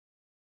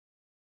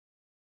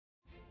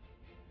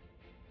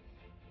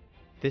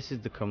This is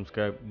the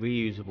CommScope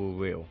reusable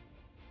reel.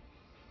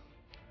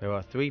 There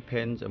are 3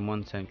 pins and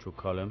 1 central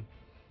column,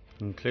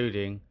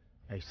 including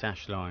a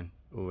sash line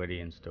already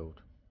installed.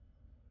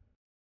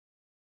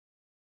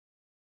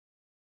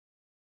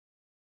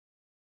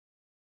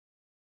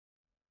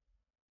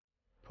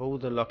 Pull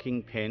the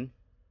locking pin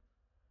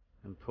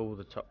and pull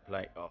the top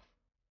plate off.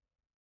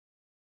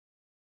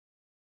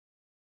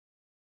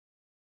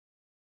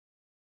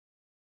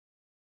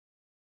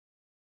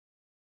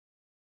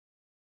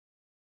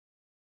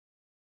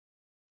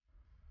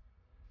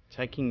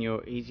 Taking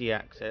your easy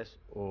access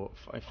or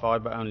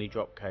fibre only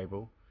drop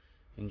cable,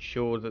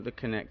 ensure that the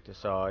connector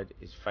side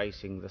is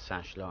facing the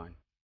sash line.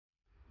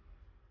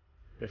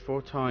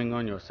 Before tying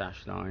on your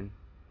sash line,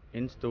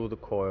 install the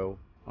coil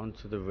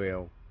onto the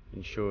reel,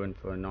 ensuring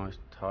for a nice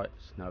tight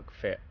snug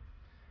fit.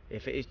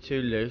 If it is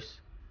too loose,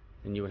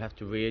 then you will have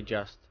to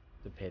readjust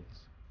the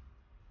pins.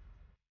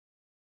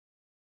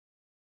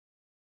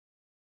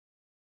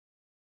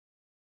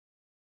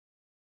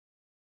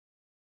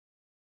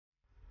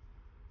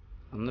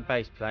 On the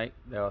base plate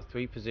there are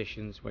 3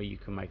 positions where you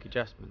can make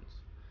adjustments.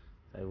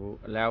 They will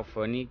allow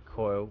for any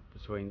coil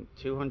between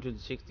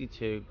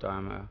 262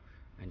 diameter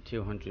and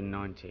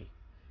 290.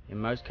 In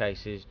most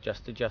cases,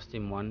 just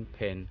adjusting 1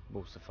 pin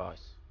will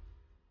suffice.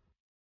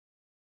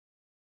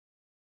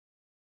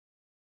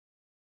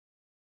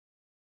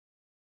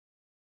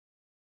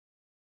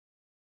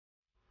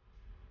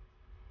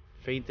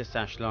 Feed the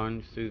sash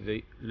line through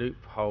the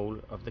loop hole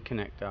of the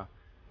connector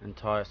and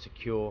tie a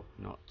secure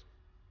knot.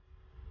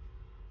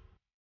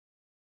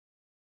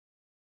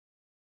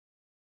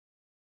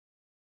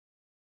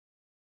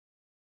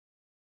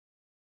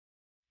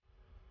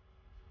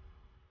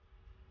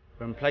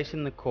 When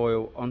placing the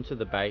coil onto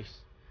the base,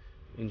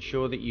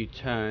 ensure that you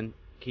turn,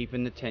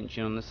 keeping the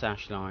tension on the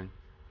sash line,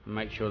 and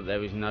make sure that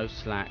there is no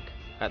slack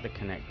at the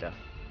connector.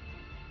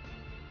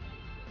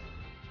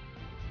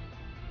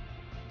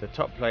 The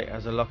top plate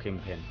has a locking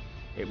pin.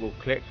 It will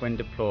click when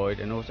deployed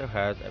and also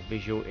has a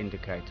visual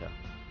indicator.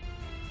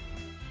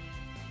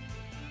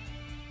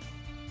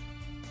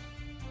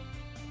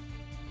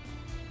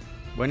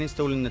 When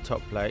installing the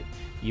top plate,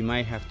 you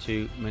may have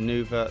to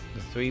maneuver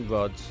the 3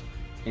 rods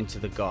into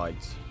the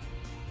guides.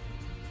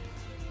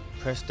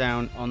 Press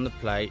down on the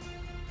plate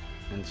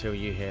until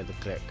you hear the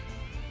click.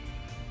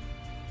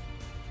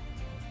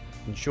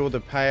 Ensure the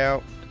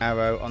payout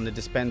arrow on the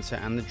dispenser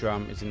and the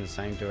drum is in the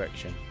same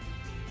direction.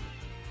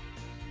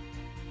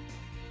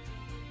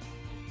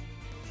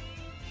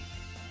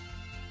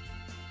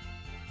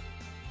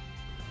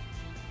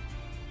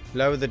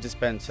 Lower the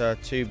dispenser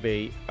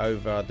 2B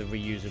over the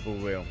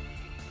reusable reel.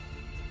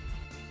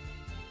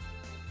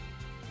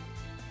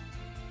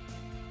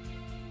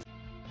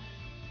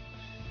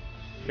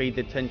 Feed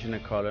the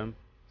tensioner column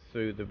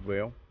through the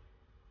reel.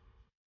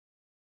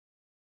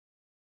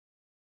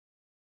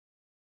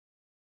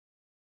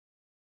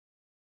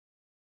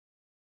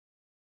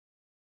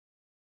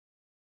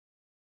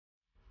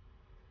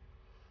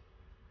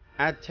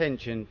 Add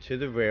tension to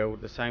the reel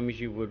the same as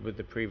you would with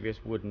the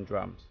previous wooden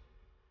drums.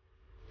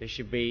 This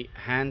should be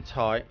hand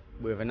tight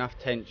with enough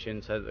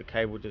tension so that the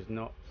cable does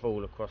not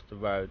fall across the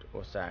road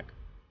or sag.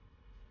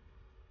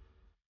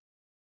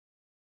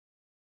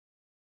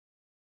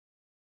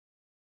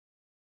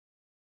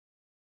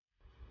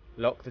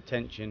 Lock the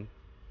tension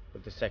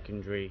with the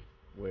secondary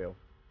wheel.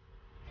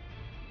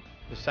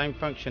 The same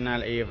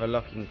functionality of a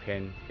locking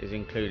pin is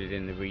included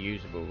in the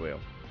reusable reel.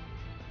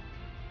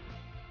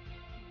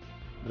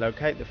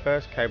 Locate the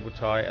first cable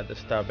tie at the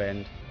stub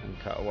end and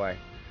cut away.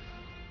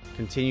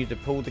 Continue to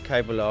pull the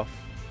cable off,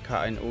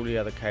 cutting all the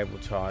other cable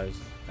ties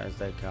as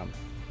they come.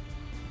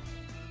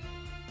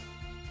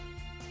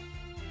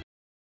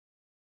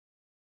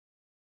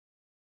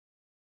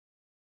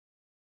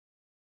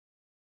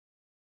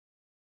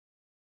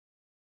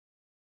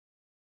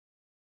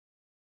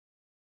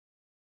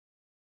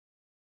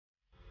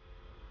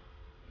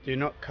 Do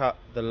not cut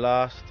the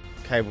last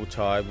cable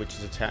tie which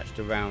is attached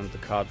around the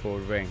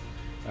cardboard ring.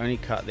 Only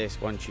cut this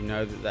once you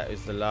know that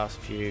is the last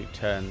few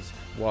turns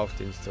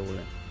whilst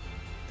installing.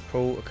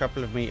 Pull a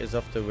couple of meters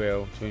off the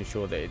reel to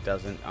ensure that it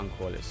doesn't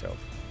uncoil itself.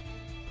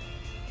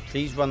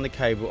 Please run the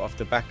cable off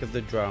the back of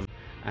the drum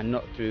and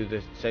not through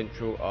the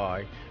central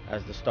eye,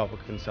 as the stopper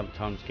can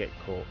sometimes get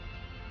caught.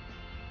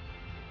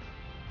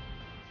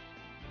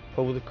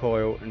 Pull the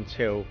coil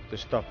until the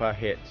stopper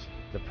hits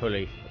the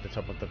pulley at the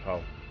top of the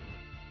pole.